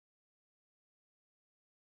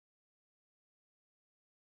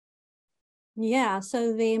Yeah,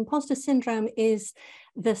 so the imposter syndrome is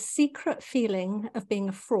the secret feeling of being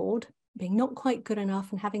a fraud, being not quite good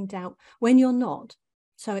enough and having doubt when you're not.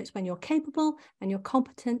 So it's when you're capable and you're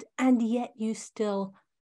competent, and yet you still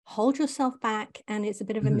hold yourself back, and it's a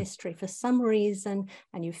bit of a mystery for some reason,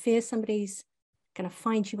 and you fear somebody's going to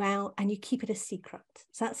find you out, and you keep it a secret.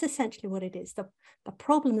 So that's essentially what it is. The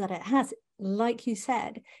problem that it has, like you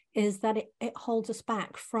said, is that it holds us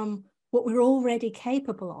back from what we're already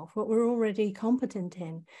capable of, what we're already competent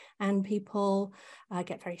in. And people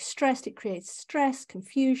get very stressed. It creates stress,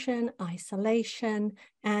 confusion, isolation,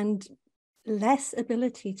 and less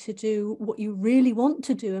ability to do what you really want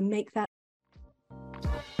to do and make that.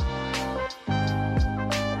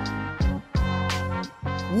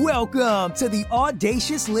 Welcome to the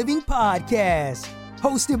Audacious Living Podcast,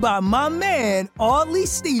 hosted by my man, Audley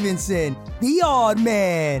Stevenson, the Odd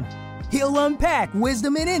Man. He'll unpack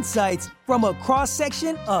wisdom and insights from a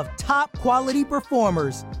cross-section of top quality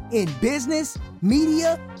performers in business,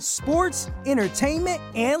 media, sports, entertainment,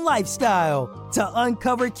 and lifestyle to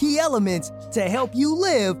uncover key elements to help you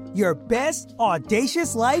live your best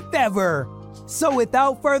audacious life ever. So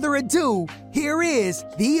without further ado, here is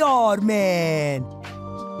the Odd Man.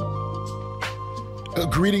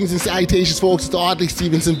 Greetings and salutations, folks. It's Audley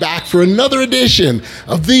Stevenson back for another edition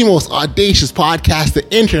of the most audacious podcast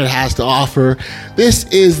the internet has to offer. This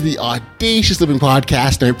is the Audacious Living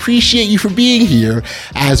Podcast, and I appreciate you for being here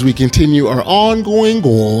as we continue our ongoing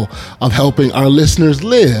goal of helping our listeners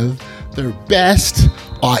live their best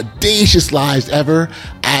audacious lives ever.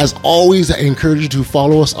 As always, I encourage you to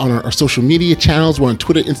follow us on our social media channels. We're on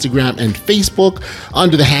Twitter, Instagram, and Facebook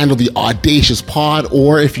under the handle The Audacious Pod.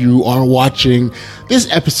 Or if you are watching this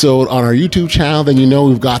episode on our YouTube channel, then you know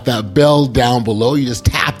we've got that bell down below. You just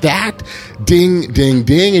tap that, ding, ding,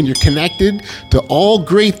 ding, and you're connected to all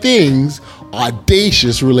great things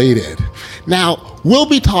audacious related. Now, we'll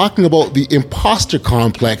be talking about the imposter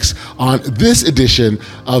complex on this edition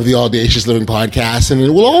of the Audacious Living Podcast, and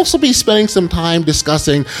we'll also be spending some time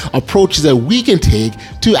discussing approaches that we can take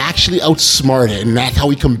to actually outsmart it, and that's how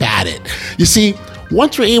we combat it. You see,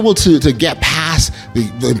 once we're able to get past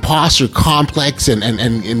the imposter complex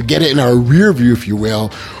and get it in our rear view, if you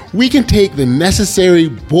will, we can take the necessary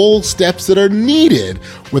bold steps that are needed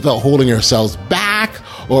without holding ourselves back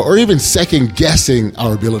or even second guessing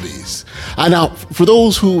our abilities. Now, for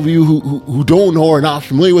those of you who don't know or are not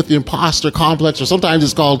familiar with the imposter complex, or sometimes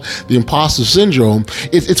it's called the imposter syndrome,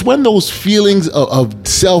 it's when those feelings of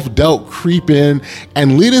self-doubt creep in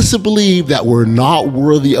and lead us to believe that we're not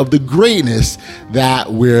worthy of the greatness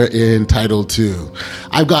that we're entitled to.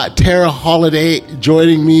 I've got Tara Halliday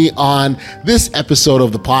joining me on this episode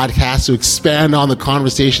of the podcast to expand on the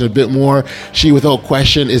conversation a bit more. She, without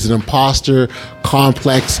question, is an imposter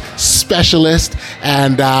complex specialist,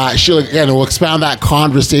 and we'll expound that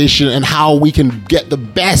conversation and how we can get the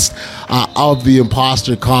best of the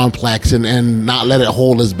imposter complex and not let it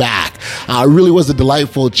hold us back. It really was a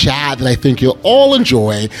delightful chat that I think you'll all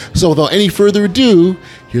enjoy. So without any further ado,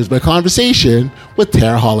 here's my conversation with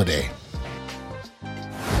Tara Halliday.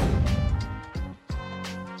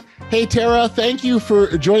 Hey, Tara, thank you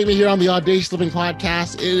for joining me here on the Audacious Living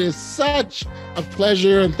Podcast. It is such a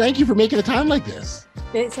pleasure, and thank you for making the time like this.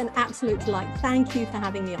 It's an absolute delight. Thank you for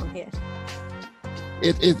having me on here.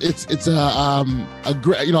 It's a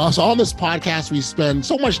great, so on this podcast, we spend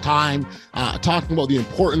so much time talking about the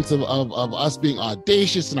importance of us being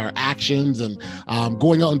audacious in our actions and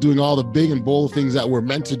going out and doing all the big and bold things that we're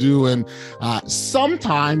meant to do. And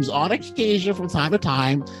sometimes, on occasion, from time to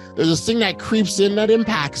time, there's this thing that creeps in that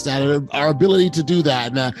impacts that, our ability to do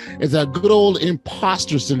that. And it's a good old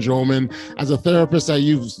imposter syndrome. And as a therapist that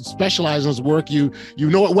you specialize in this work, you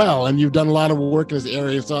know it well, and you've done a lot of work in this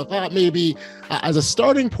area. So I thought maybe as a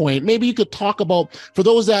starting point, maybe you could talk about, for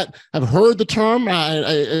those that have heard the term,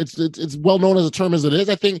 it's well known as a term as it is.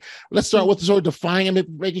 I think let's start with sort of defining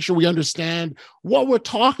and making sure we understand what we're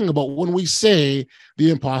talking about when we say the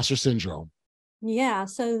imposter syndrome. Yeah,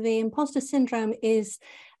 so the imposter syndrome is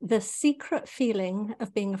the secret feeling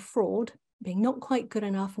of being a fraud, being not quite good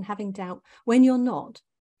enough and having doubt when you're not.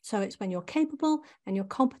 So it's when you're capable and you're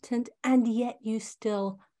competent, and yet you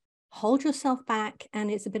still hold yourself back, and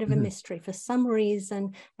it's a bit of a mystery for some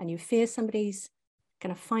reason, and you fear somebody's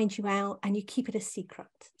going to find you out, and you keep it a secret.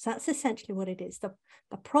 So that's essentially what it is. The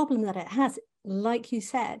problem that it has, like you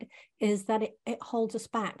said, is that it holds us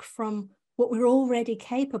back from what we're already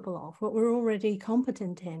capable of, what we're already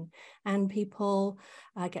competent in. And people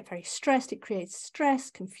get very stressed. It creates stress,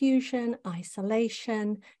 confusion,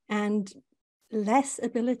 isolation, and less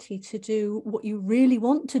ability to do what you really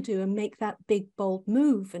want to do and make that big, bold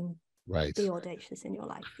move and be audacious in your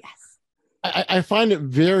life. Yes. I find it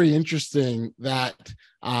very interesting that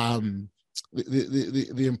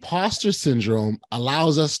the imposter syndrome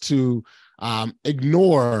allows us to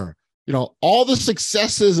ignore, all the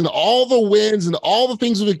successes and all the wins and all the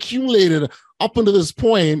things we've accumulated up until this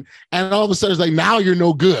point, and all of a sudden it's like, now you're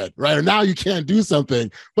no good, right? Or now you can't do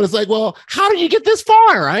something. But it's like, well, how did you get this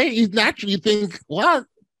far, right? You naturally think, what?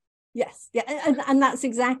 Yes, yeah, and that's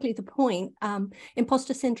exactly the point.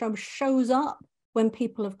 Imposter syndrome shows up when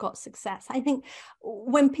people have got success. I think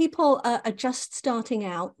when people are just starting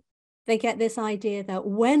out, they get this idea that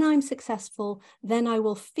when I'm successful, then I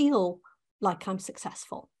will feel like I'm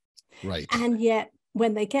successful. Right. And yet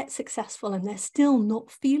when they get successful and they're still not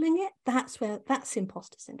feeling it, that's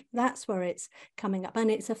imposter syndrome. That's where it's coming up, and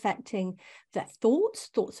it's affecting their thoughts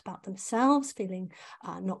about themselves, feeling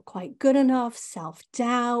not quite good enough,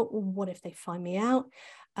 self-doubt. What if they find me out?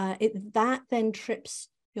 That then trips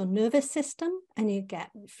your nervous system, and you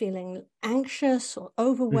get feeling anxious or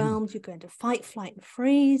overwhelmed. You go into fight, flight, and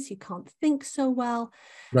freeze. You can't think so well.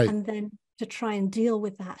 Right. And then to try and deal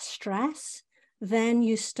with that stress, then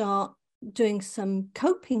you start doing some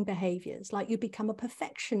coping behaviors, like you become a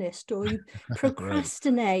perfectionist, or you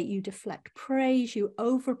procrastinate, right. You deflect praise, you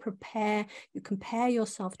over prepare, you compare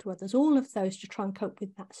yourself to others, all of those to try and cope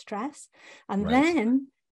with that stress. And right. Then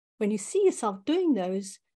when you see yourself doing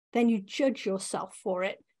those, then you judge yourself for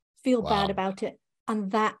it, feel bad about it.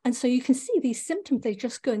 And so you can see these symptoms, they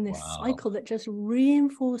just go in this cycle that just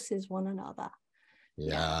reinforces one another.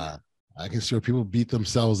 Yeah. I can see where people beat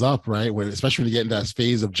themselves up, right? Especially when you get into that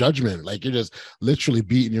phase of judgment, like you're just literally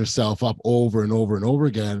beating yourself up over and over and over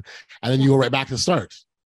again. And then you go right back to the start.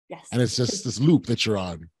 Yes. And it's just this loop that you're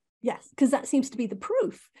on. Yes, because that seems to be the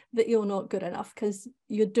proof that you're not good enough, because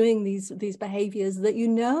you're doing these behaviors that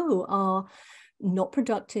are not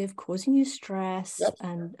productive, causing you stress, yep.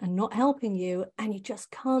 and not helping you, and you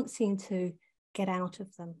just can't seem to get out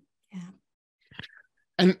of them. Yeah.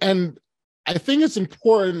 And I think it's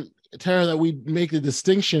important, Tara, that we make the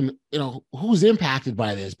distinction, who's impacted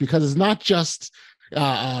by this, because it's not just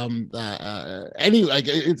any, like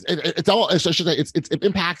it's all, it's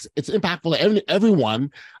impactful to everyone,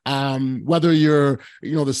 whether you're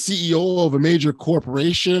the CEO of a major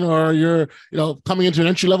corporation or you're coming into an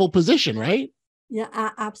entry-level position, right? Yeah,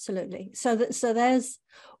 absolutely. So there's,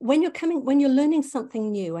 when you're learning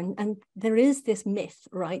something new, and there is this myth,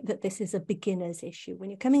 right, that this is a beginner's issue. When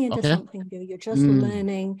you're coming into something new, you're just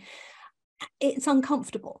learning. It's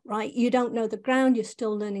uncomfortable, right? You don't know the ground, you're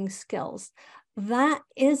still learning skills. That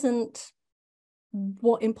isn't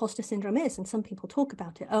what imposter syndrome is. And some people talk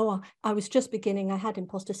about it. Oh, I was just beginning, I had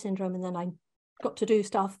imposter syndrome, and then I got to do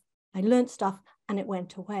stuff, I learned stuff, and it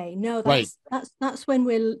went away. No, that's when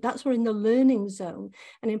we're in the learning zone.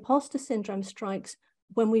 And imposter syndrome strikes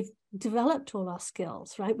when we've developed all our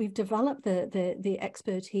skills, right? We've developed the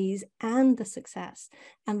expertise and the success,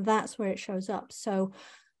 and that's where it shows up. So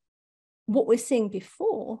what we're seeing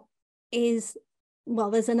before is,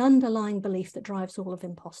 well, there's an underlying belief that drives all of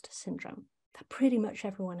imposter syndrome that pretty much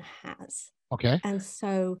everyone has. Okay. And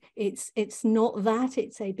so it's not that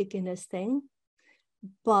it's a beginner's thing,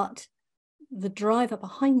 but the driver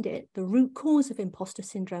behind it, the root cause of imposter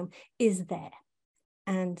syndrome, is there.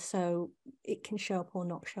 And so it can show up or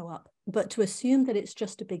not show up. But to assume that it's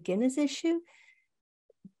just a beginner's issue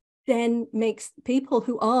then makes people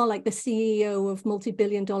who are like the CEO of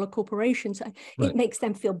multi-billion-dollar corporations, it makes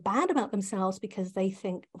them feel bad about themselves, because they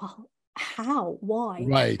think, well, how, why,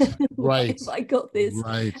 right have I got this,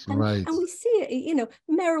 right. And we see it,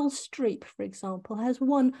 Meryl Streep, for example, has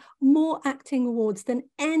won more acting awards than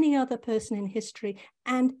any other person in history,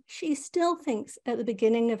 and she still thinks at the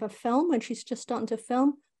beginning of a film, when she's just starting to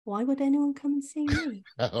film, why would anyone come and see me?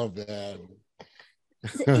 Oh man.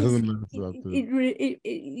 There's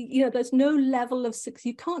no level of success.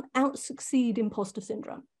 You can't out-succeed imposter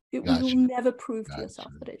syndrome. It will never prove to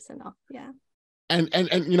yourself that it's enough. Yeah.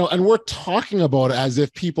 And we're talking about it as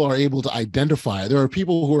if people are able to identify it. There are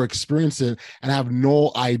people who are experiencing it and have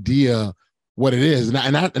no idea what it is,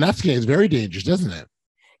 and that's very dangerous, doesn't it?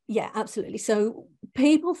 Yeah, absolutely. So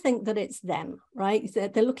people think that it's them, right?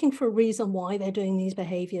 They're looking for a reason why they're doing these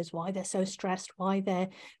behaviors, why they're so stressed, why they're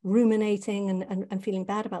ruminating and feeling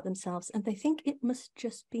bad about themselves. And they think it must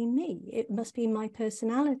just be me. It must be my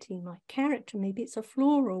personality, my character. Maybe it's a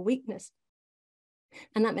flaw or a weakness.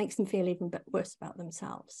 And that makes them feel even worse about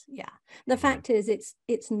themselves. Yeah. The fact is,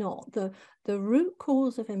 it's not. The root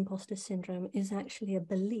cause of imposter syndrome is actually a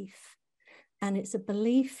belief. And it's a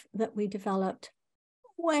belief that we developed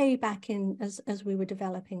way back in as we were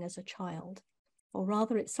developing as a child, or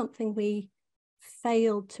rather it's something we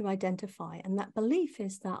failed to identify. And that belief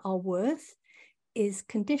is that our worth is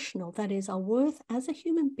conditional. That is, our worth as a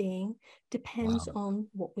human being depends on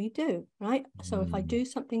what we do, right? So if I do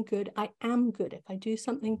something good, I am good. If I do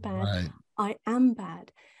something bad, I am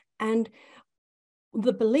bad. And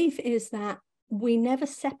the belief is that we never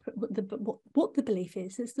separate, what the belief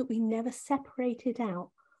is that we never separated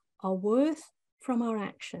out our worth from our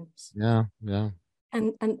actions. Yeah.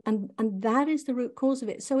 And that is the root cause of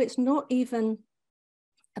it. So it's not even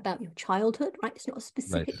about your childhood, right? It's not a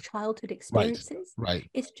specific childhood experiences. Right.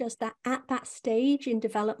 It's just that at that stage in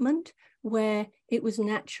development where it was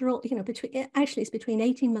natural, it's between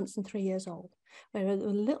 18 months and 3 years old, where a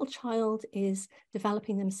little child is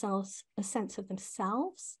developing themselves, a sense of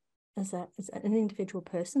themselves as an individual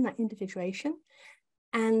person, that individuation,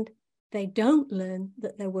 and they don't learn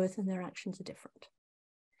that their worth and their actions are different.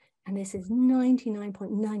 And this is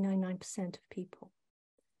 99.999% of people.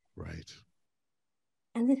 Right.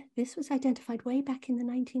 And this was identified way back in the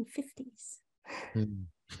 1950s.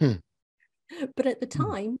 But at the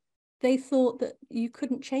time, they thought that you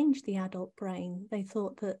couldn't change the adult brain. They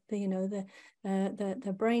thought that the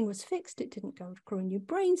brain was fixed. It didn't grow new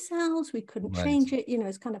brain cells. We couldn't change it.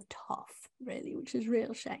 It's kind of tough, really, which is a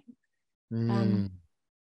real shame.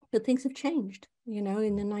 But things have changed. In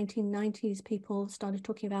the 1990s, people started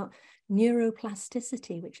talking about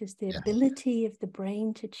neuroplasticity, which is the ability of the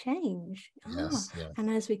brain to change. And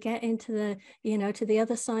as we get into the, to the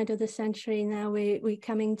other side of the century, now we're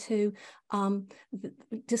coming to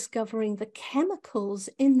discovering the chemicals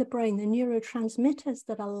in the brain, the neurotransmitters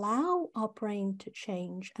that allow our brain to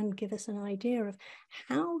change and give us an idea of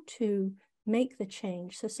how to make the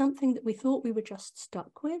change. So something that we thought we were just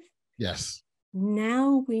stuck with. Yes.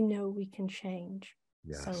 Now we know we can change.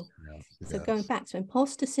 So going back to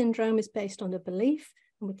imposter syndrome is based on a belief,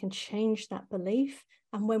 and we can change that belief.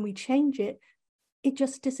 And when we change it, it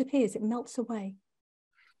just disappears. It melts away.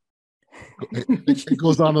 It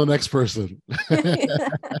goes on to the next person.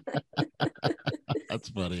 That's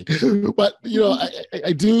funny. But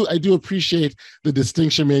I do appreciate the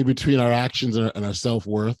distinction made between our actions and our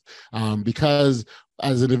self-worth, because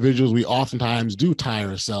as individuals, we oftentimes do tie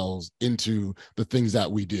ourselves into the things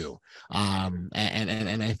that we do. And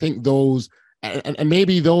I think those, and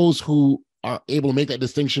maybe those who are able to make that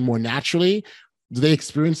distinction more naturally, do they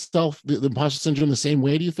experience the imposter syndrome the same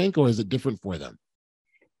way, do you think, or is it different for them?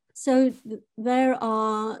 So there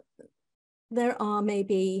are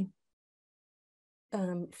maybe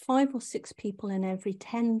 5 or 6 people in every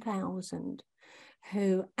 10,000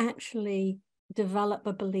 who actually develop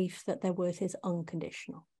a belief that their worth is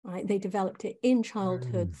unconditional, right? They developed it in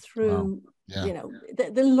childhood through,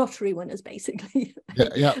 the lottery winners, basically.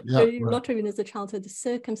 Lottery winners of childhood, the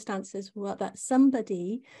circumstances were that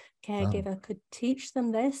somebody, caregiver, could teach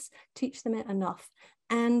them it enough.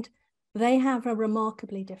 And they have a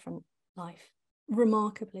remarkably different life,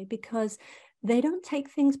 because they don't take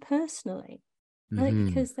things personally, right?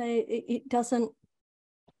 Because it doesn't,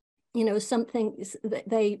 something,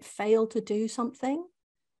 they fail to do something,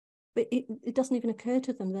 but it doesn't even occur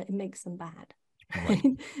to them that it makes them bad.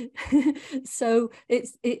 Right. So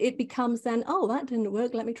it becomes then, that didn't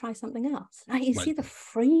work, let me try something else. Right? You see the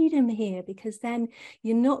freedom here, because then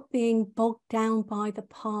you're not being bogged down by the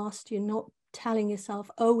past. You're not telling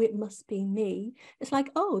yourself, it must be me. It's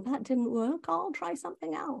like, that didn't work, I'll try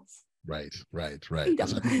something else. Right. Just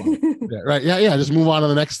move on to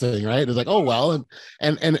the next thing, right? It's like,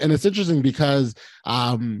 and it's interesting because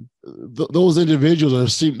those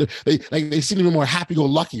individuals seem even more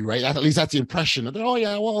happy-go-lucky, right? At least that's the impression that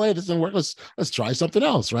it doesn't work, let's try something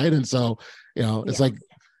else, right? And so it's like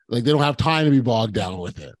they don't have time to be bogged down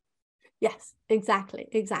with it. Yes, exactly.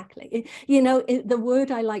 The word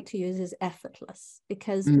I like to use is effortless,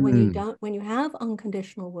 because when you have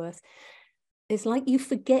unconditional worth, it's like you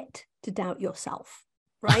forget to doubt yourself,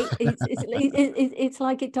 right? It's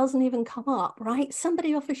like it doesn't even come up, right?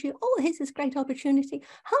 Somebody offers you, here's this great opportunity.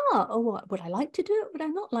 Would I like to do it? Would I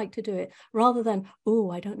not like to do it? Rather than,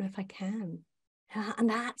 I don't know if I can. And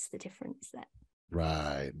that's the difference there.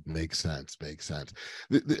 Right. Makes sense.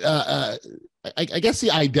 I guess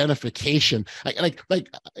the identification,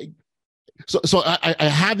 So I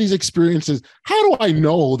have these experiences. How do I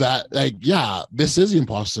know that, this is the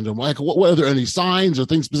imposter syndrome? What are there any signs or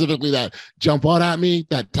things specifically that jump out at me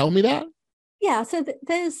that tell me that? Yeah. So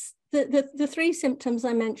there's the 3 symptoms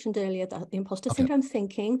I mentioned earlier: the imposter syndrome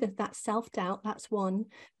thinking, that self-doubt, that's one.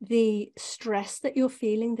 The stress that you're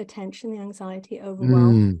feeling, the tension, the anxiety,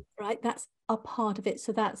 overwhelm, right? That's a part of it.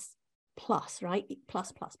 So that's plus, right?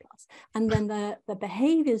 Plus. And then the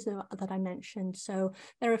behaviors that I mentioned. So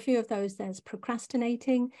there are a few of those. There's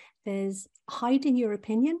procrastinating, there's hiding your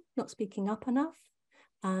opinion, not speaking up enough,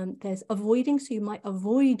 There's avoiding, so you might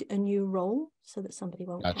avoid a new role so that somebody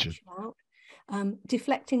won't catch you out.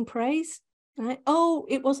 Deflecting praise, right? Oh,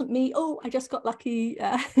 it wasn't me. Oh, I just got lucky.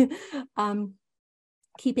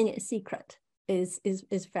 Keeping it a secret is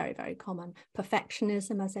very, very common.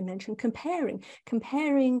 Perfectionism, as I mentioned,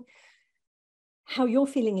 comparing how you're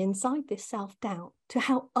feeling inside, this self-doubt, to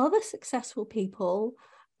how other successful people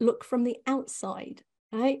look from the outside,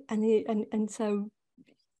 right? And so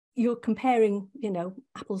you're comparing,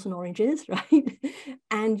 apples and oranges, right?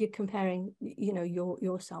 And you're comparing,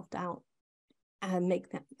 your self-doubt, and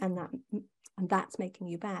that's making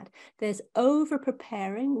you bad. There's over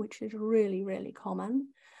preparing, which is really, really common.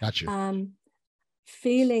 Gotcha.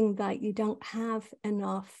 Feeling that you don't have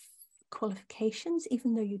enough qualifications,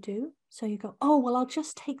 even though you do. So you go, oh, well, I'll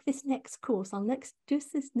just take this next course. I'll do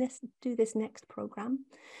this next program.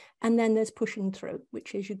 And then there's pushing through,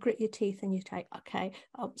 which is you grit your teeth and you take, okay,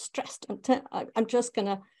 I'm stressed. I'm just going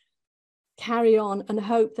to carry on and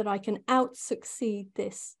hope that I can out-succeed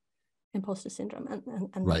this imposter syndrome.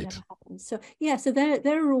 And Right. that never happens. So, yeah, so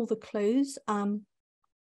there are all the clues.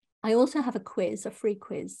 I also have a free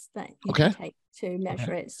quiz that you can take to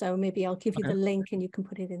measure it. So maybe I'll give you the link and you can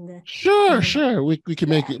put it in the. Sure. We can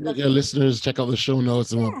make our listeners check out the show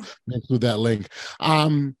notes and we'll include that link.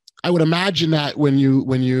 I would imagine that when you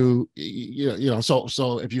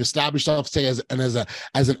so if you establish yourself, say as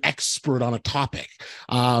an expert on a topic,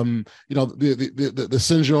 the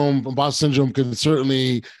syndrome, imposter syndrome, can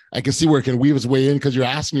certainly, I can see where it can weave its way in, because you're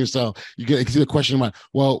asking yourself, you can see the question about,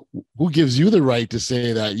 well, who gives you the right to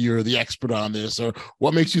say that you're the expert on this, or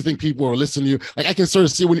what makes you think people are listening to you? Like, I can sort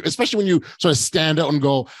of see especially when you sort of stand out and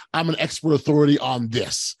go, I'm an expert authority on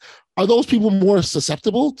this. Are those people more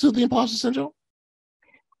susceptible to the imposter syndrome?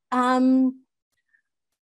 I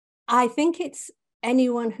think it's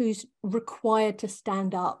anyone who's required to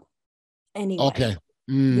stand up anyway. Okay.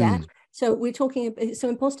 Yeah. So we're talking, so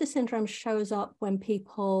imposter syndrome shows up when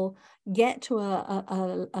people get to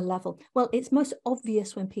a level. Well, it's most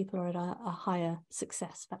obvious when people are at a higher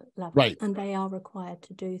success level, right? And they are required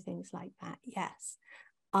to do things like that. Yes.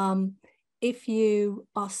 If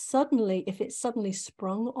it's suddenly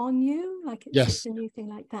sprung on you, like it's a new thing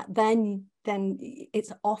like that, then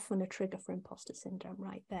it's often a trigger for imposter syndrome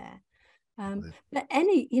right there. But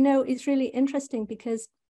it's really interesting, because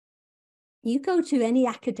you go to any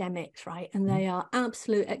academics, right, and they are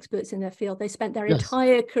absolute experts in their field. They spent their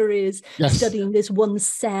entire careers studying this one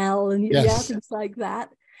cell and things like that.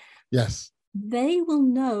 Yes. They will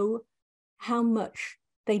know how much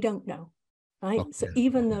they don't know. Right. So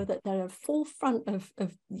even though that they're at forefront of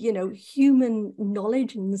human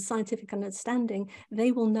knowledge and scientific understanding,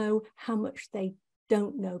 they will know how much they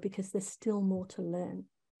don't know, because there's still more to learn.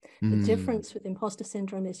 The difference with imposter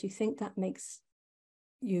syndrome is you think that makes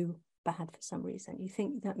you bad for some reason. You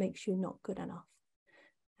think that makes you not good enough.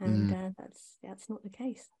 And that's not the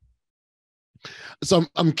case. So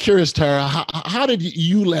I'm curious, Tara, how did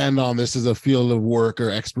you land on this as a field of work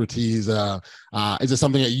or expertise? Is it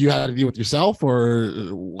something that you had to deal with yourself, or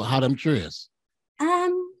I'm curious?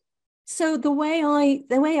 So the way I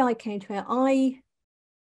came to it,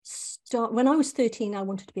 when I was 13, I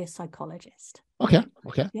wanted to be a psychologist. Okay.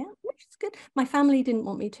 Yeah, which is good. My family didn't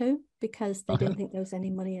want me to, because they didn't think there was any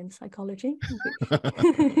money in psychology,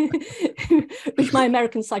 which my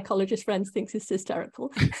American psychologist friends thinks is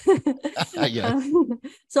hysterical.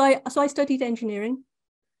 So I studied engineering.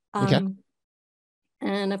 And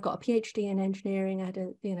I've got a PhD in engineering. I had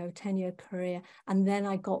a 10-year career, and then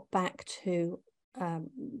I got back to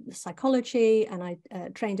psychology, and I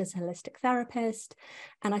trained as a holistic therapist,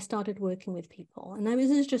 and I started working with people. And this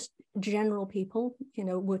is just general people,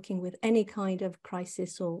 working with any kind of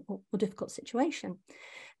crisis or difficult situation.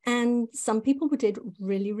 And some people did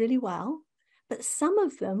really, really well, but some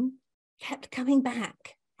of them kept coming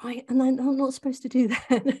back, right? And I'm not supposed to do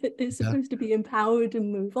that. They're supposed to be empowered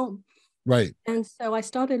and move on. Right. And so I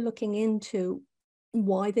started looking into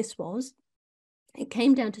why this was. It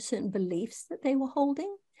came down to certain beliefs that they were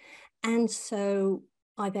holding. And so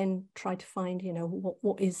I then tried to find,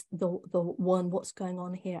 what is what's going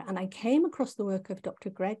on here. And I came across the work of Dr.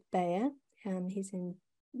 Greg Bayer. He's in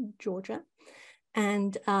Georgia.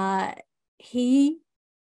 And he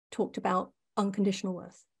talked about unconditional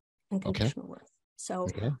worth. So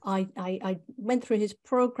I went through his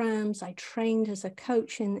programs. I trained as a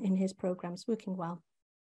coach in his programs, working well.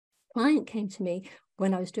 A client came to me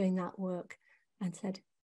when I was doing that work and said,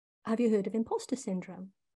 have you heard of imposter syndrome?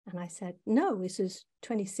 And I said, no, this is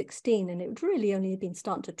 2016. And it really only been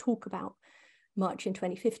starting to talk about March in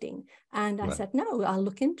 2015. And I Right. said, no, I'll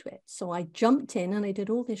look into it. So I jumped in and I did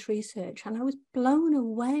all this research, and I was blown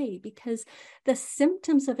away because the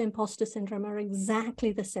symptoms of imposter syndrome are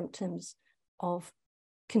exactly the symptoms of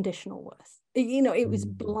conditional worth. It was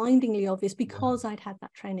blindingly obvious because I'd had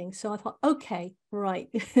that training. So I thought, okay, right.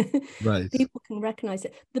 Right. People can recognize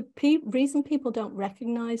it. The reason people don't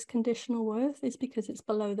recognize conditional worth is because it's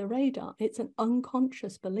below the radar. It's an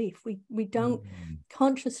unconscious belief. We don't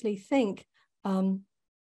consciously think, oh,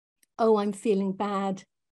 I'm feeling bad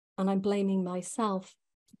and I'm blaming myself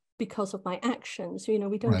because of my actions. We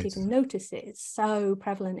don't even notice it. It's so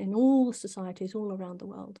prevalent in all societies all around the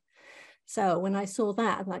world. So when I saw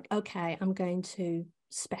that, I'm like, okay, I'm going to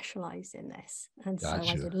specialize in this. And so I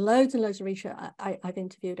did loads and loads of research. I've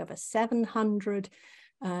interviewed over 700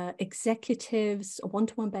 executives, a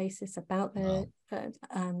one-to-one basis about the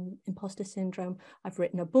imposter syndrome. I've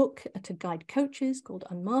written a book to guide coaches called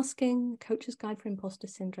Unmasking, Coach's Guide for Imposter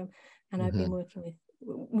Syndrome. And I've been working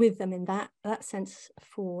with them in that sense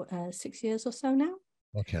for 6 years or so now.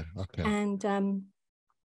 Okay.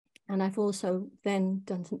 And I've also then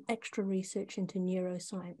done some extra research into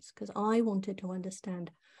neuroscience because I wanted to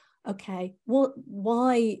understand, okay,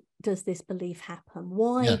 why does this belief happen?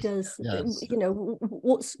 Why does,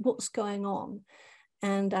 what's going on?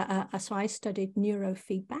 And so I studied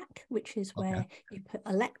neurofeedback, which is where you put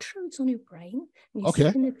electrodes on your brain and you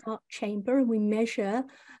sit in a dark chamber and we measure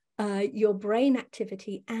your brain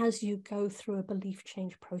activity as you go through a belief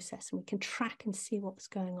change process, and we can track and see what's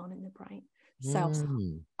going on in the brain. So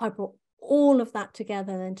I brought all of that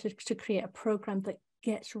together then to create a program that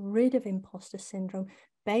gets rid of imposter syndrome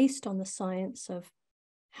based on the science of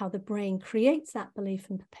how the brain creates that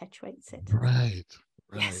belief and perpetuates it. Right.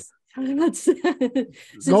 Yes. So it's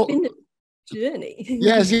been a journey.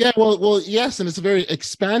 Yes. Yeah. Well, yes. And it's very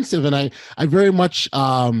expansive. And I very much,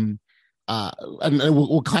 and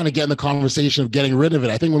we'll kind of get in the conversation of getting rid of it.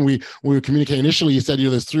 I think when we were communicating initially, you said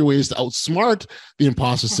there's 3 ways to outsmart the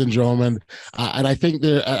imposter syndrome, and I think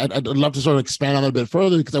I'd love to sort of expand on it a bit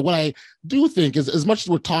further, because what I do think is, as much as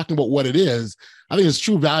we're talking about what it is, I think there's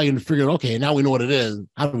true value in figuring, okay, now we know what it is.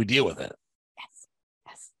 How do we deal with it? Yes.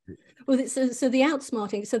 Well, so the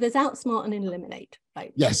outsmarting. So there's outsmart and eliminate,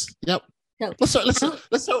 right? Yes. Yep. So let's start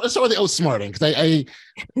with the outsmarting, because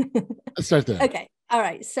let's start there. Okay. All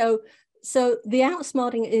right. So the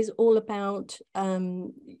outsmarting is all about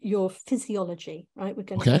your physiology, right? We're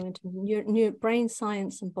going to go into new brain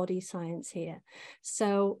science and body science here.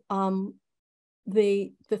 So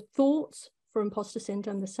the thoughts for imposter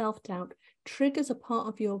syndrome, the self-doubt, triggers a part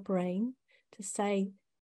of your brain to say,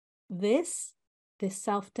 this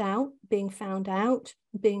self-doubt, being found out,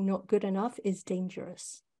 being not good enough, is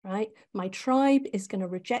dangerous, right? My tribe is going to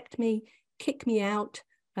reject me, kick me out.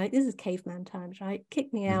 Right, this is caveman times, right?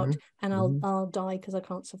 Kick me out and I'll die because I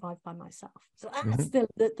can't survive by myself. So that's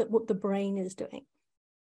what the brain is doing.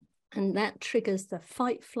 And that triggers the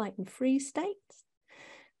fight, flight, and freeze states.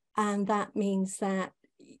 And that means that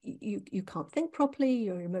you can't think properly,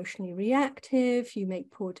 you're emotionally reactive, you make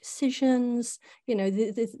poor decisions,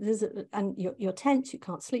 and you're tense, you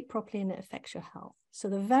can't sleep properly, and it affects your health. So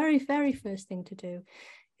the very, very first thing to do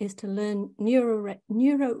is to learn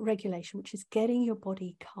neuroregulation, which is getting your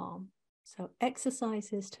body calm. So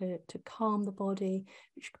exercises to calm the body,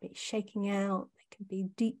 which could be shaking out, it can be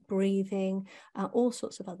deep breathing, all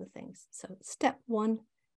sorts of other things. So step 1,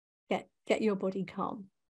 get your body calm.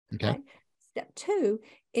 Okay. Right? Step 2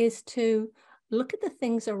 is to look at the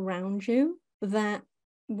things around you that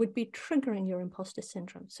would be triggering your imposter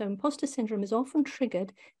syndrome. So imposter syndrome is often triggered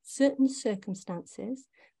in certain circumstances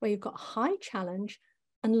where you've got high challenge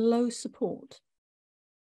and low support.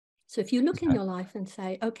 So if you look in your life and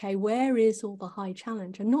say, okay, where is all the high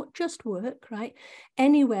challenge? And not just work, right?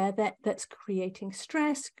 Anywhere that's creating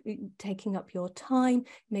stress, taking up your time,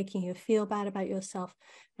 making you feel bad about yourself,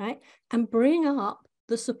 right? And bring up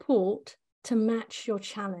the support to match your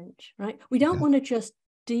challenge, right? We don't want to just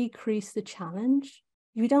decrease the challenge.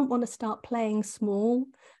 We don't want to start playing small,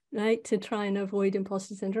 right, to try and avoid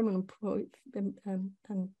imposter syndrome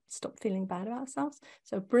and stop feeling bad about ourselves.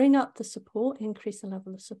 So bring up the support, increase the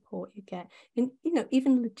level of support you get in,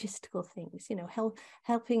 even logistical things,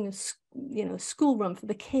 helping a school run for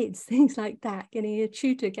the kids, things like that, getting a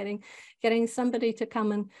tutor, getting somebody to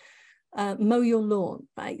come and mow your lawn,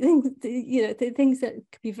 right? The things that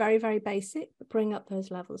could be very, very basic, but bring up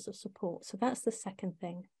those levels of support. So that's the second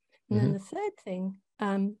thing. And then the third thing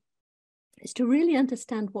is to really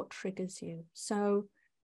understand what triggers you. So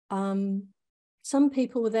some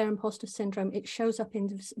people with their imposter syndrome, it shows up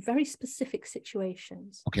in very specific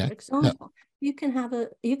situations. Okay. For example, you can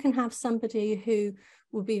have somebody who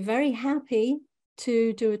will be very happy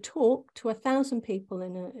to do a talk to 1,000 people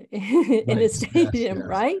in a stadium, yes,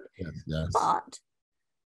 right? Yes. But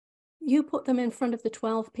you put them in front of the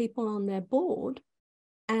 12 people on their board,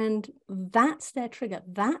 and that's their trigger.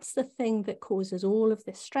 That's the thing that causes all of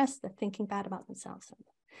this stress. They're thinking bad about themselves.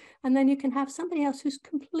 And then you can have somebody else who's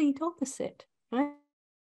complete opposite, right?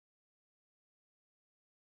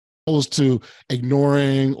 Opposed to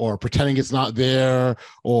ignoring or pretending it's not there,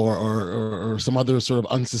 or some other sort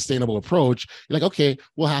of unsustainable approach. You're like, okay,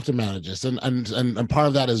 we'll have to manage this, and part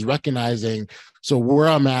of that is recognizing so where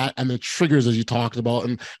I'm at and the triggers, as you talked about,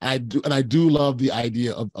 and I do love the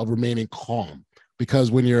idea of remaining calm.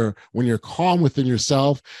 Because when you're calm within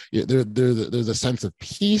yourself, there's a sense of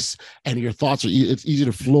peace, and your thoughts it's easy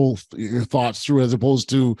to flow your thoughts through, as opposed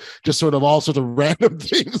to just sort of all sorts of random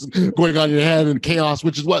things going on in your head and chaos,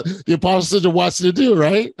 which is what the imposter syndrome wants you to do,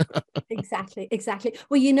 right? Exactly.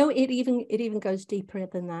 Well, it even goes deeper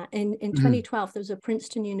than that. In 2012, there was a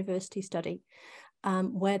Princeton University study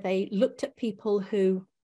where they looked at people who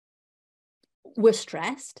were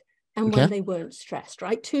stressed and when they weren't stressed,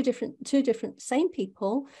 right? Two different same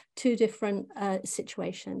people, two different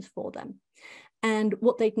situations for them. And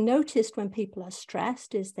what they'd noticed when people are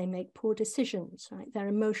stressed is they make poor decisions, right? They're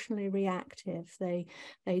emotionally reactive. They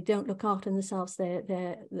don't look after themselves.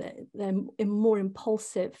 They're more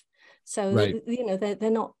impulsive. So, right. They're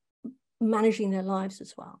not managing their lives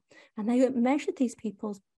as well. And they measured these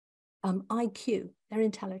people's IQ, their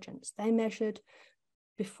intelligence. They measured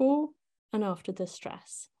before and after the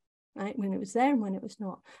stress, right? When it was there and when it was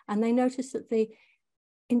not. And they noticed that the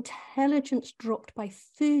intelligence dropped by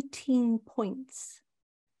 13 points.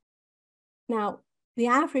 Now, the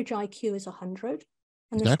average IQ is 100,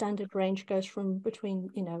 and the standard range goes from between,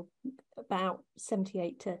 about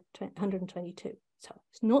 78 to 122. So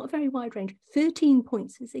it's not a very wide range. 13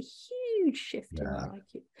 points is a huge shift in your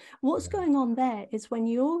IQ. What's going on there is when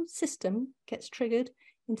your system gets triggered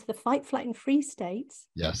into the fight, flight, and freeze states.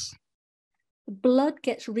 Yes. The blood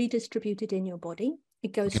gets redistributed in your body.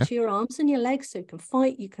 It goes to your arms and your legs, so you can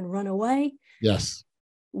fight, you can run away. Yes.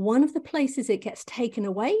 One of the places it gets taken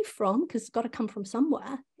away from, because it's got to come from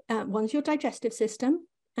somewhere, one's your digestive system.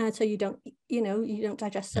 So you don't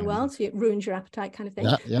digest so well, so it ruins your appetite, kind of thing.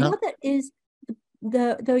 The other is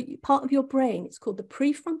the part of your brain. It's called the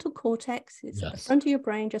prefrontal cortex. It's at the front of your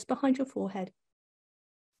brain, just behind your forehead.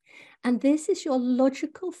 And this is your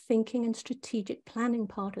logical thinking and strategic planning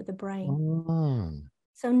part of the brain.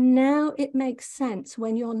 So now it makes sense.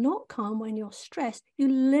 When you're not calm, when you're stressed,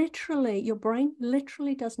 your brain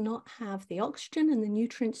literally does not have the oxygen and the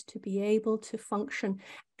nutrients to be able to function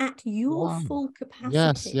at your full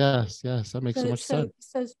capacity. Yes. That makes so much sense.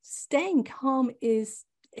 So staying calm is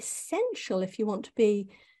essential if you want to be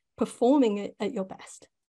performing at your best.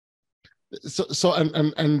 So so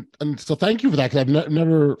thank you for that, because I've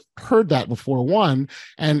never heard that before. One,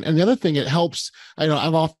 and the other thing, it helps.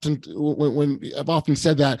 I've often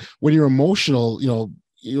said that when you're emotional,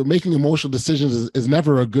 you're making emotional decisions is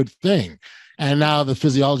never a good thing. And now the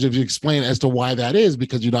physiology of you explain as to why that is,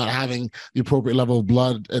 because you're not having the appropriate level of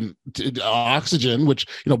blood and oxygen, which,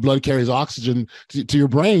 blood carries oxygen to your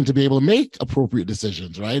brain to be able to make appropriate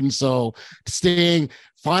decisions, right? And so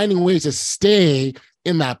finding ways to stay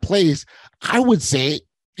in that place, I would say, at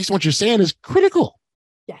least what you're saying, is critical.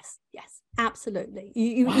 Yes, absolutely.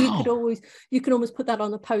 You could almost put that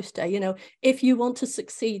on a poster, if you want to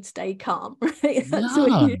succeed, stay calm, right? That's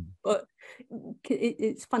what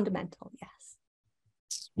it's fundamental. Yes.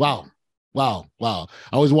 Wow. I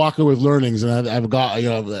always walk away with learnings, and I've got,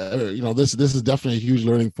 this is definitely a huge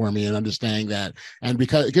learning for me, and understanding that. And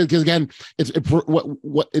because again, it's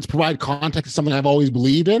provide context is something I've always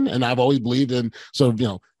believed in, and I've always believed in. So,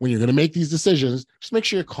 when you're going to make these decisions, just make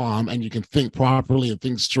sure you're calm and you can think properly and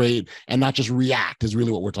think straight and not just react, is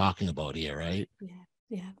really what we're talking about here, right?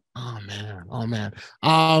 Yeah. Oh man.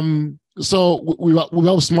 So we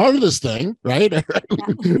outsmarted this thing, right?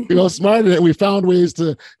 We outsmarted it. We found ways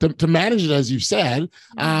to manage it, as you've said.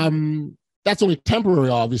 That's only temporary,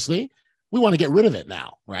 obviously. We want to get rid of it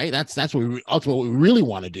now, right? That's what ultimately what we really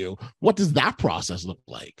want to do. What does that process look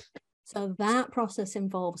like? So that process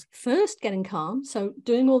involves first getting calm. So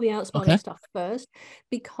doing all the outsmarting stuff first,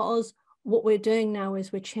 because what we're doing now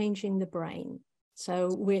is we're changing the brain. So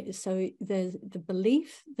there's the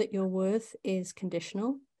belief that your worth is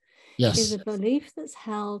conditional. Yes. Is a belief that's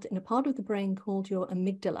held in a part of the brain called your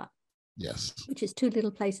amygdala. Yes. Which is two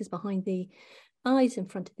little places behind the eyes, in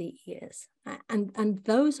front of the ears. And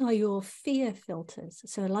those are your fear filters.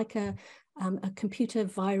 So like a a computer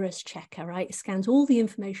virus checker, right? It scans all the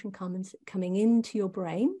information coming into your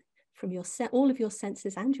brain from all of your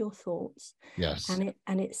senses and your thoughts. Yes.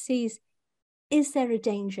 And it sees, is there a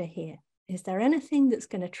danger here? Is there anything that's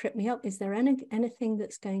going to trip me up? Is there anything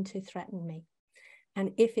that's going to threaten me?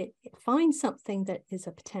 And if it finds something that is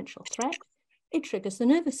a potential threat, it triggers the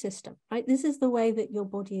nervous system, right? This is the way that your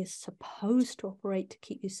body is supposed to operate to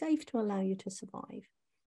keep you safe, to allow you to survive.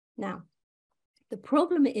 Now, the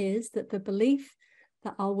problem is that the belief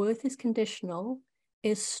that our worth is conditional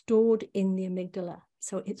is stored in the amygdala.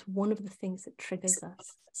 So it's one of the things that triggers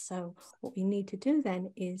us. So what we need to do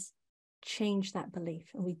then is change that belief.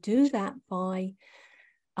 And we do that by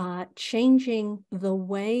changing the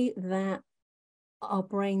way that our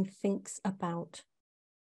brain thinks about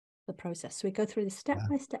the process. So we go through the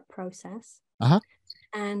step-by-step process,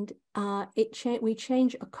 and we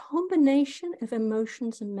change a combination of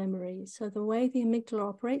emotions and memories. So the way the amygdala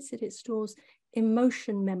operates, it stores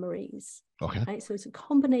emotion memories. Okay. Right? So it's a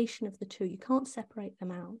combination of the two. You can't separate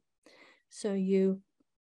them out. So you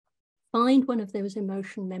find one of those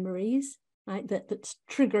emotion memories, right? That's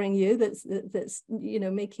triggering you. That's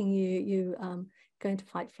making you going to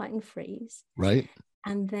fight, flight, and freeze. Right.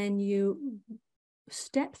 And then you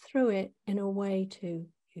step through it in a way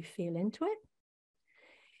you feel into it.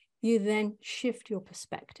 You then shift your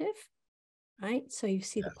perspective, right? So you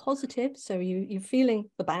see the positive. So you're feeling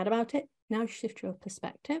the bad about it. Now shift your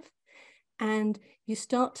perspective and you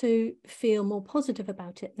start to feel more positive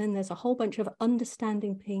about it. Then there's a whole bunch of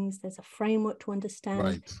understanding things. There's a framework to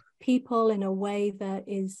understand people in a way that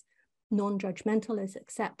is non-judgmental, is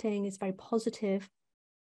accepting, is very positive.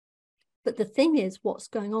 But the thing is, what's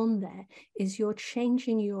going on there is you're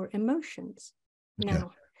changing your emotions.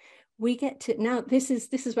 Now, we get to, now this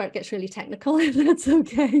is where it gets really technical, if that's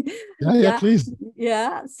okay. Yeah, please.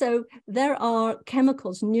 Yeah. So there are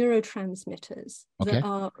chemicals, neurotransmitters that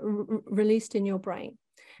are released in your brain.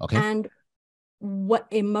 Okay. And what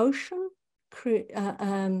emotion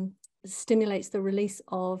stimulates the release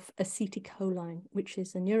of acetylcholine, which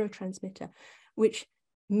is a neurotransmitter, which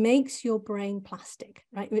makes your brain plastic,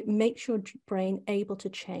 right? It makes your brain able to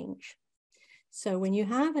change. So when you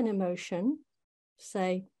have an emotion,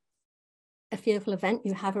 say a fearful event,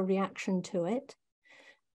 you have a reaction to it,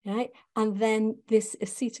 right? And then this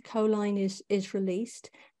acetylcholine is released.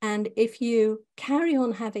 And if you carry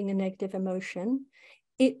on having a negative emotion,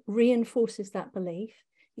 it reinforces that belief.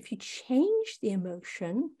 If you change the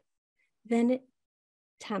emotion, then it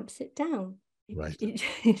tamps it down. Right.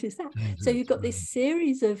 It is that. So you've got this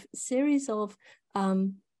series of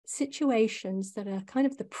situations that are kind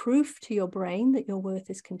of the proof to your brain that your worth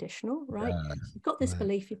is conditional, right? You've got this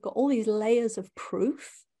belief, you've got all these layers of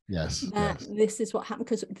proof that this is what happened,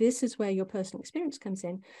 because this is where your personal experience comes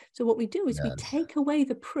in. So what we do is we take away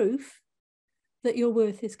the proof that your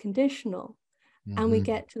worth is conditional, and we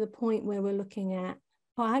get to the point where we're looking at,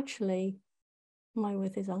 oh, actually, my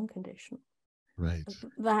worth is unconditional. Right.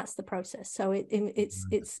 That's the process. So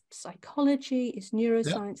it's psychology, it's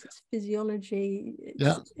neuroscience, it's physiology.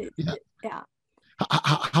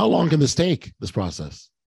 How long can this take, this process?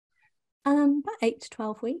 About 8 to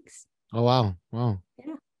 12 weeks. Oh wow.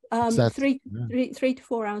 Yeah. 3 to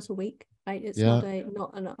 4 hours a week. Right. It's not a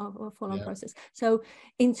full-on process. So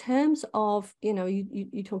in terms of,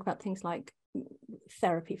 you talk about things like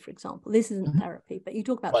therapy, for example. This isn't therapy, but you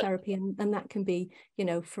talk about therapy and that can be,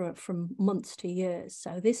 from months to years.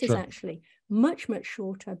 So this is actually much, much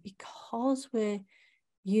shorter, because we're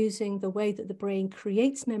using the way that the brain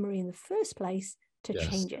creates memory in the first place to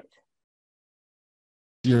change it.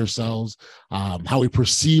 Ourselves, how we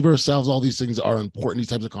perceive ourselves, all these things are important, these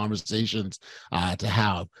types of conversations to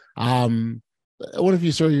have. What if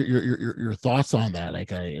you share your thoughts on that,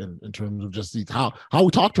 like in terms of just how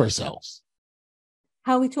we talk to ourselves?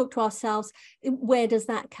 How we talk to ourselves, where does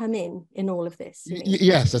that come in all of this?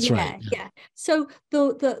 Yes, that's right. Yeah. So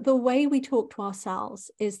the way we talk to ourselves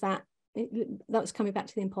is that was coming back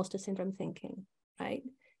to the imposter syndrome thinking, right?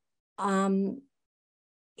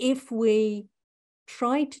 If we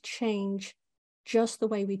try to change just the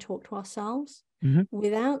way we talk to ourselves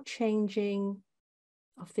without changing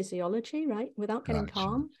our physiology, right? Without getting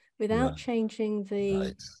calm, without changing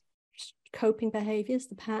the coping behaviors,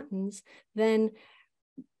 the patterns, then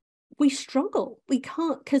we struggle. We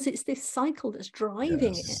can't, because it's this cycle that's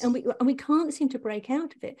driving it, and we can't seem to break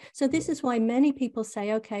out of it. So this is why many people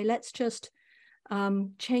say, okay, let's just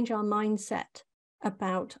change our mindset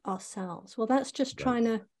about ourselves. Well, that's just trying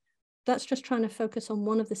to focus on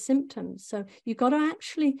one of the symptoms. So you've got to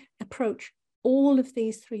actually approach all of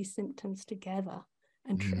these 3 symptoms together,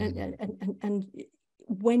 and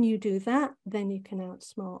when you do that, then you can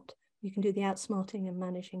outsmart You can do the outsmarting and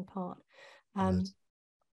managing part. Yes.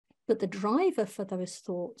 But the driver for those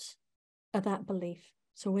thoughts are that belief.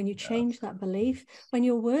 So when you change that belief, when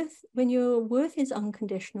your worth is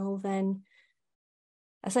unconditional, then,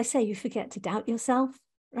 as I say, you forget to doubt yourself,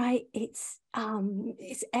 right? It's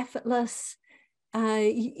effortless.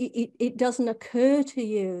 It doesn't occur to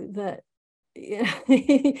you that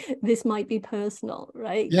this might be personal,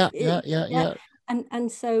 right? Yeah.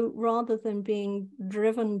 And so rather than being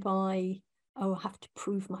driven by, oh, I have to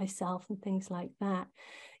prove myself and things like that,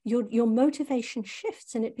 your motivation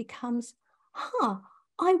shifts and it becomes, I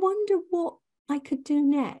wonder what I could do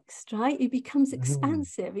next, right? It becomes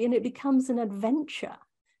expansive and it becomes an adventure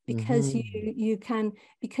because you can,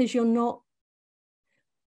 because you're not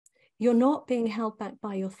being held back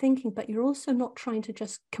by your thinking, but you're also not trying to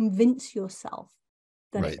just convince yourself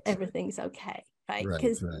that everything's okay, right?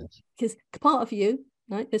 Because part of you,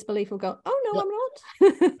 right, this belief will go, oh no, I'm not.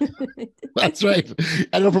 That's right.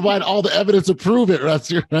 And it'll provide all the evidence to prove it.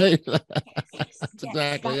 That's right. That's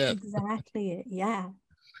exactly it. Yeah.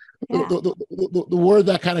 The word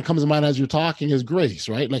that kind of comes to mind as you're talking is grace,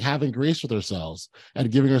 right? Like having grace with ourselves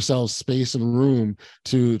and giving ourselves space and room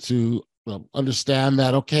to understand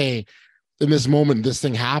that, okay, in this moment, this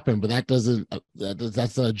thing happened, but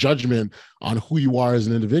that's a judgment on who you are as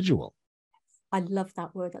an individual. I love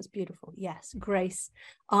that word. That's beautiful. Yes, grace.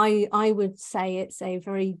 I would say it's a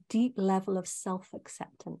very deep level of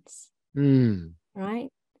self-acceptance, right?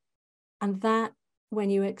 And that when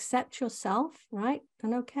you accept yourself, right,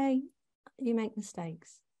 and okay, you make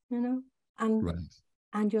mistakes, and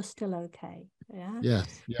you're still okay. Yeah.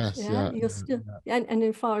 You're still, and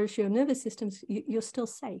as far as your nervous systems, you're still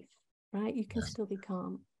safe, right? You can still be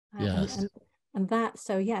calm. And that,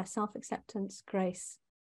 so yeah, self-acceptance, grace,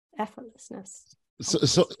 effortlessness.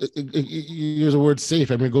 So here's a word,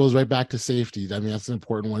 safe. I mean, it goes right back to safety. I mean, that's an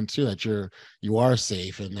important one too, that you are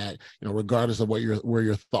safe, and that, regardless of where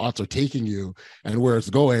your thoughts are taking you and where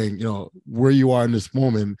it's going, where you are in this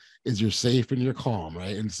moment is you're safe and you're calm,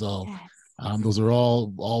 right? And so those are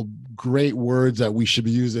all great words that we should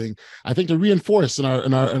be using, I think, to reinforce in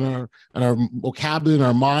our vocabulary, in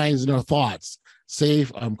our minds, and our thoughts.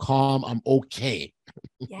 Safe, I'm calm, I'm okay.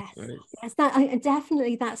 Yes,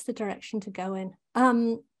 definitely that's the direction to go in.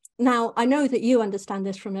 Now, I know that you understand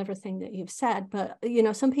this from everything that you've said, but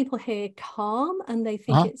some people hear calm and they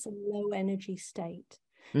think it's a low energy state.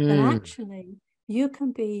 But actually, you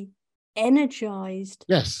can be energized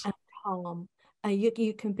and calm.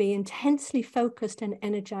 You can be intensely focused and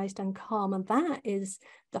energized and calm, and that is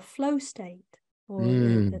the flow state, or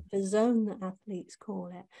the zone that athletes call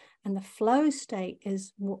it. And the flow state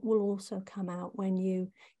is what will also come out when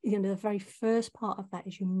the very first part of that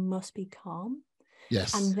is you must be calm.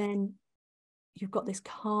 Yes. And then you've got this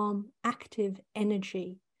calm, active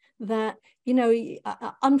energy that,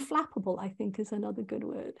 unflappable, I think, is another good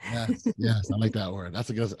word. Yes. I like that word.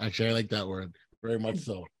 That's a good, actually, I like that word very much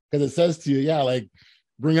so. Because it says to you, like,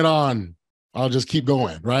 bring it on. I'll just keep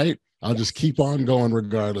going, right? I'll just keep on going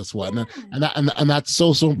regardless what. And that's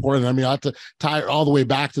so important. I mean, I have to tie it all the way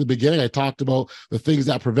back to the beginning. I talked about the things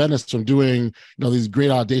that prevent us from doing, these great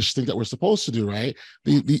audacious things that we're supposed to do, right?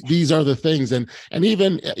 These are the things. And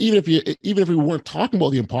even if we weren't talking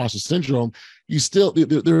about the imposter syndrome, you still,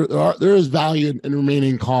 there is value in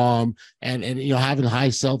remaining calm and having high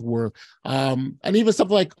self-worth. And even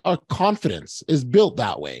something like our confidence is built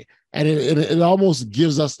that way. And it almost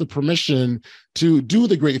gives us the permission to do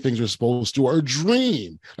the great things we're supposed to, or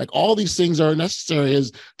dream. Like, all these things are necessary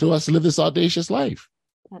to us to live this audacious life.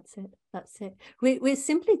 That's it. We're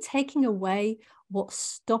simply taking away what's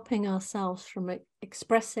stopping ourselves from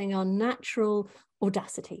expressing our natural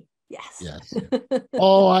audacity. Yes.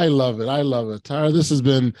 Oh, I love it. Tara, this has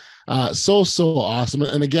been so awesome.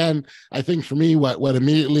 And again, I think for me, what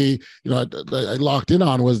immediately, I locked in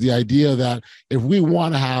on was the idea that if we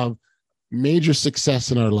want to have major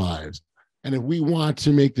success in our lives, and if we want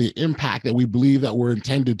to make the impact that we believe that we're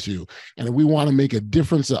intended to, and if we want to make a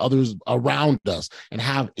difference to others around us and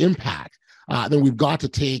have impact, then we've got to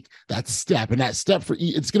take that step. And that step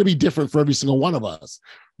it's going to be different for every single one of us.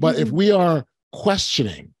 But if we are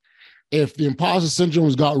questioning, if the imposter syndrome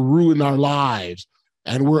has got root in our lives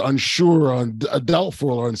and we're unsure or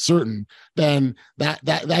doubtful or uncertain, then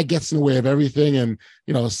that gets in the way of everything, and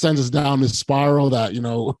sends us down this spiral that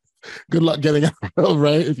good luck getting out of,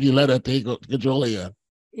 right? If you let it take control of you.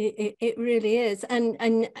 It really is.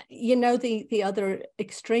 And the other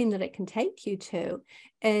extreme that it can take you to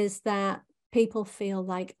is that people feel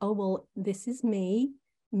like, oh, well, this is me.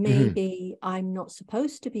 Maybe I'm not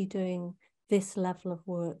supposed to be doing this level of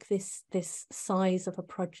work, this size of a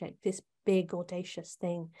project, this big, audacious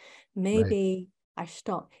thing. Maybe I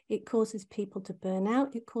stop. It causes people to burn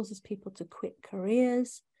out. It causes people to quit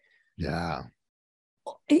careers. Yeah.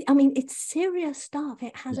 I mean, it's serious stuff.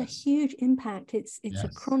 It has a huge impact. It's a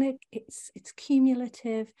chronic, it's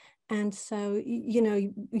cumulative. And so, you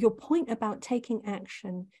know, your point about taking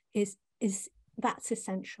action is that's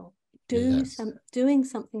essential. Doing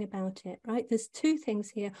something about it, right? There's two things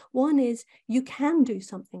here. One is you can do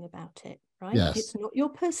something about it, right? It's not your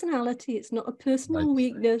personality. It's not a personal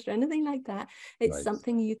weakness or anything like that. It's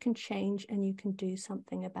something you can change and you can do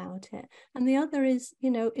something about it. And the other is,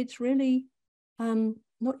 you know, it's really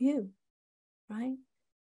not you, right?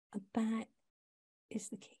 That is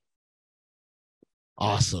the key.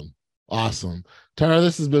 Awesome. Tara,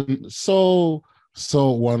 this has been so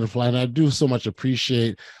wonderful, and I do so much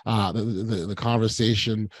appreciate the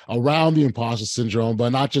conversation around the imposter syndrome, but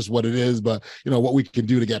not just what it is, but you know what we can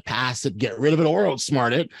do to get past it, get rid of it, or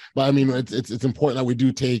outsmart it. But I mean, it's important that we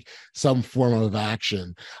do take some form of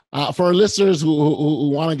action. For our listeners who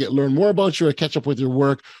want to learn more about you or catch up with your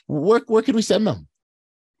work, where can we send them?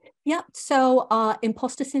 Yeah, so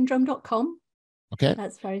impostersyndrome.com. Okay.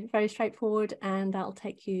 That's very, very straightforward, and that'll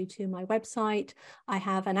take you to my website. I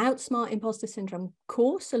have an Outsmart Imposter Syndrome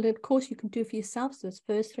course, a little course you can do for yourself. So those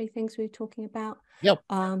first three things we were talking about. Yep.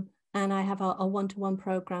 And I have a one-to-one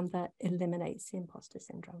program that eliminates the imposter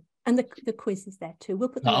syndrome, and the quiz is there too. We'll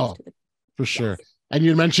put the links to the for sure. And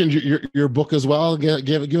you mentioned your book as well.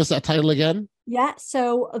 Give us that title again. Yeah.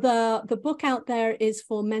 So the book out there is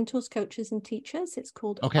for mentors, coaches, and teachers. It's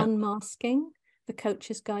called Unmasking: The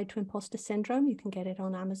Coach's Guide to Imposter Syndrome. You can get it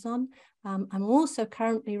on Amazon. I'm also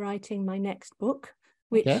currently writing my next book,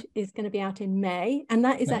 which is going to be out in May. And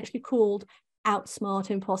that is actually called Outsmart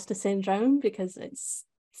Imposter Syndrome, because it's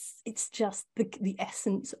just the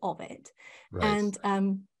essence of it. Right.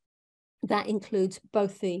 And that includes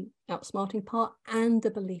both the outsmarting part and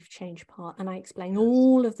the belief change part. And I explain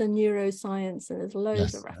all of the neuroscience, and there's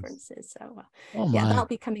loads of references. So that'll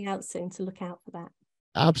be coming out soon, so look out for that.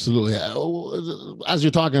 Absolutely. As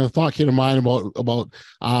you're talking, a thought came to mind about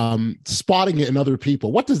spotting it in other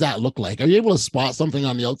people. What does that look like? Are you able to spot something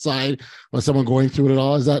on the outside when someone going through it at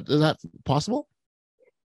all? Is that possible?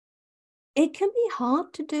 It can be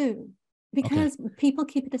hard to do because people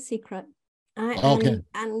keep it a secret.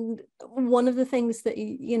 And one of the things that,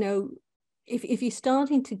 you know, if you're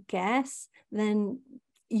starting to guess, then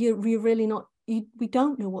you're really not, we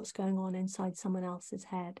don't know what's going on inside someone else's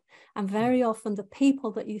head. And very often the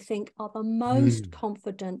people that you think are the most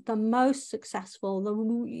confident, the most successful,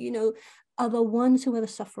 are the ones who are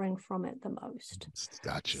suffering from it the most.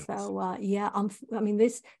 Gotcha. So I mean,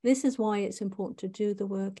 this is why it's important to do the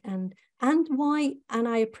work, and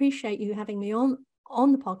I appreciate you having me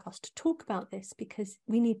on the podcast to talk about this, because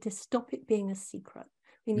we need to stop it being a secret.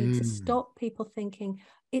 We need to stop people thinking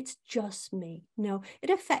it's just me. No, it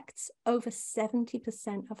affects over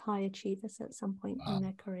 70% of high achievers at some point in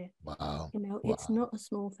their career. Wow. It's not a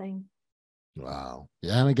small thing. Wow.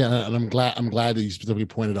 Yeah. And again, and I'm glad that you specifically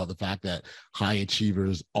pointed out the fact that high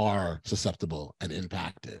achievers are susceptible and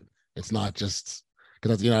impacted. It's not just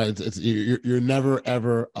because, you're never,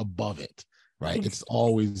 ever above it, right? Exactly. It's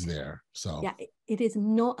always there. So yeah, it is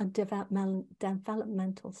not a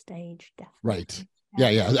developmental stage. Definitely. Right.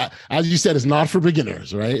 Yeah. As you said, it's not for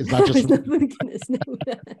beginners, right? It's not just for beginners. No.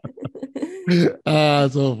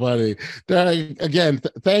 So funny. Again,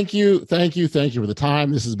 thank you for the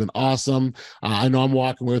time. This has been awesome. I know I'm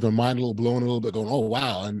walking with my mind a little blown, a little bit, going, oh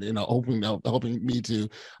wow, and hoping me to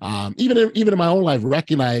even in my own life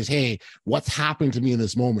recognize, hey, what's happening to me in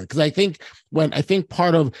this moment? Because I think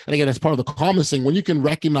part of, and again, that's part of the calmness thing, when you can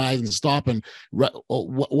recognize and stop and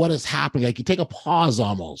what is happening, like you take a pause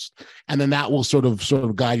almost, and then that will sort of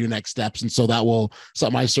guide your next steps. And so that will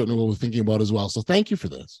something I certainly will be thinking about as well. So thank you for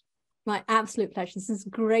this. My absolute pleasure. This is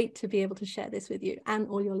great to be able to share this with you and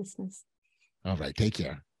all your listeners. All right. Take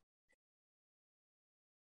care.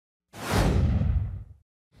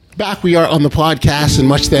 Back we are on the podcast, and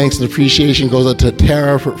much thanks and appreciation goes out to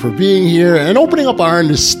Tara for being here and opening up our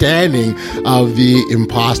understanding of the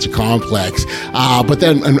imposter complex. But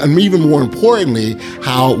then, and even more importantly,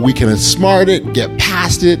 how we can outsmart it, get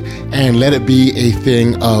past it, and let it be a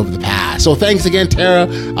thing of the past. So thanks again, Tara,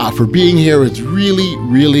 for being here. It's really,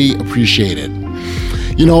 really appreciated.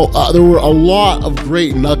 There were a lot of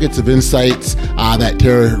great nuggets of insights that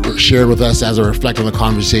Tara shared with us as I reflect on the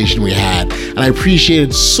conversation we had. And I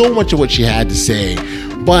appreciated so much of what she had to say.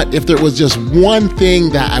 But if there was just one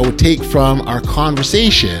thing that I would take from our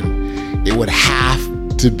conversation, it would have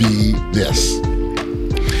to be this.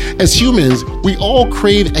 As humans, we all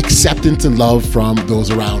crave acceptance and love from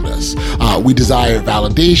those around us. We desire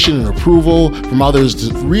validation and approval from others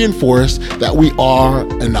to reinforce that we are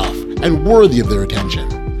enough and worthy of their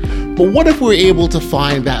attention. But what if we're able to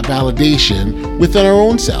find that validation within our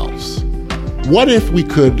own selves? What if we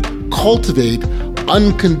could cultivate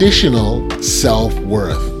unconditional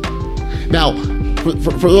self-worth? Now,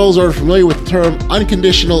 for those who are familiar with the term,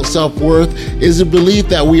 unconditional self-worth is a belief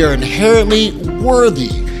that we are inherently worthy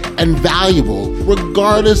and valuable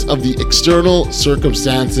regardless of the external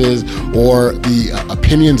circumstances or the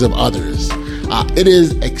opinions of others. It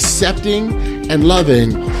is accepting and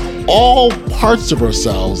loving all parts of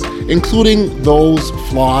ourselves, including those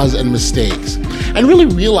flaws and mistakes, and really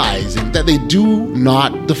realizing that they do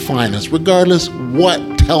not define us regardless what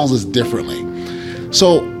tells us differently.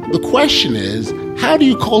 So the question is, how do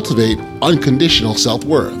you cultivate unconditional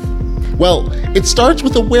self-worth? Well, it starts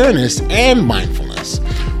with awareness and mindfulness.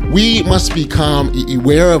 We must become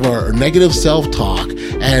aware of our negative self-talk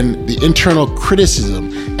and the internal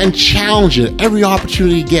criticism and challenge it every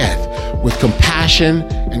opportunity to get with compassion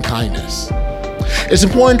and kindness. It's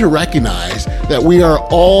important to recognize that we are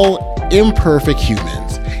all imperfect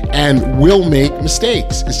humans and will make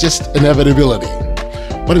mistakes. It's just inevitability.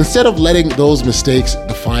 But instead of letting those mistakes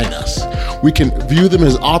define us, we can view them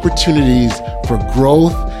as opportunities for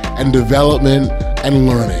growth and development and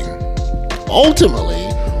learning. Ultimately,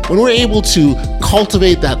 when we're able to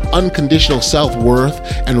cultivate that unconditional self-worth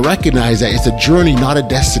and recognize that it's a journey, not a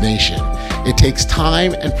destination, it takes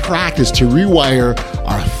time and practice to rewire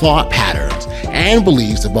our thought patterns and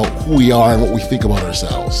beliefs about who we are and what we think about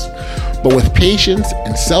ourselves. But with patience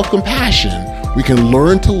and self-compassion, we can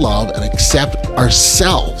learn to love and accept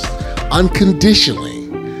ourselves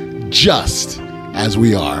unconditionally, just as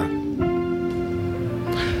we are.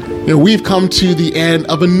 We've come to the end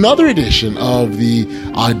of another edition of the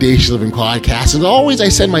Audacious Living Podcast. As always, I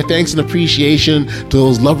send my thanks and appreciation to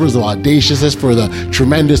those lovers of audaciousness for the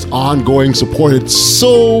tremendous ongoing support. It's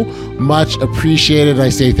so much appreciated. I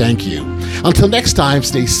say thank you. Until next time,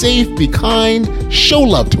 stay safe, be kind, show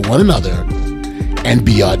love to one another, and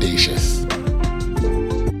be audacious.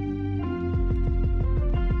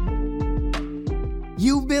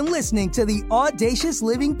 You've been listening to the Audacious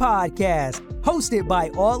Living Podcast, hosted by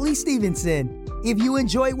Audley Stevenson. If you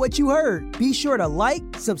enjoyed what you heard, be sure to like,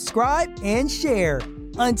 subscribe, and share.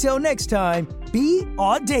 Until next time, be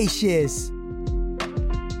audacious.